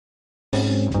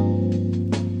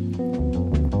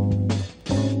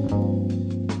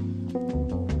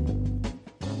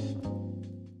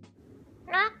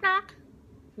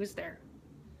Who's there?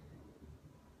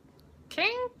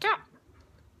 King Tut.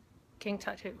 King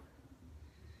Tut who?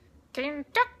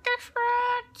 Kentucky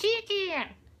Fried Chicken.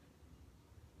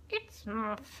 It's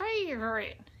my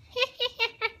favorite.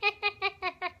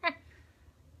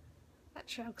 That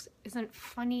joke isn't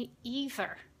funny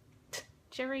either.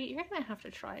 Jerry, you're gonna have to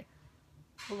try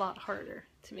a lot harder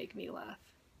to make me laugh.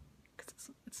 Because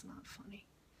it's not funny.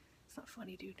 It's not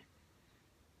funny, dude.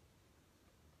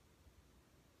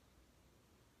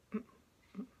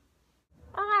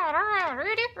 Alright,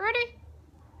 ready?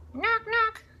 Knock,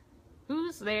 knock.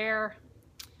 Who's there?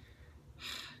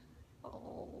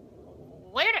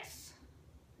 Oh, lettuce.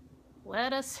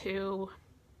 Lettuce who?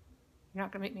 You're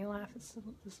not gonna make me laugh. It's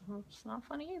not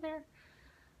funny either.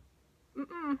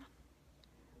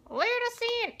 Lettuce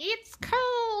in. It's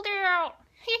cold out.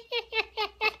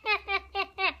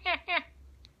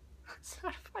 It's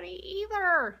not funny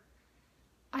either.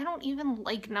 I don't even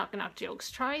like knock knock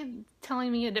jokes. Try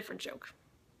telling me a different joke.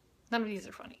 None of these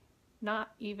are funny.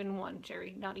 Not even one,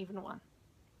 Jerry. Not even one.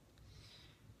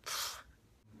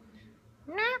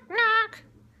 Knock knock.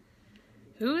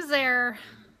 Who's there?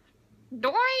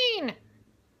 Dwayne.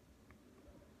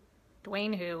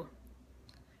 Dwayne who?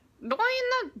 Dwayne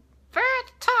the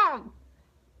bathtub.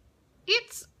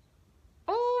 It's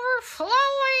overflowing.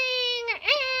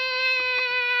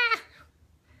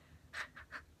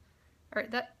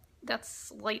 Alright, that's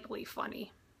slightly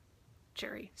funny.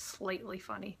 Jerry, slightly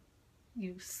funny.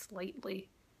 You slightly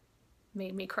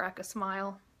made me crack a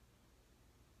smile.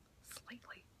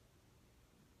 Slightly.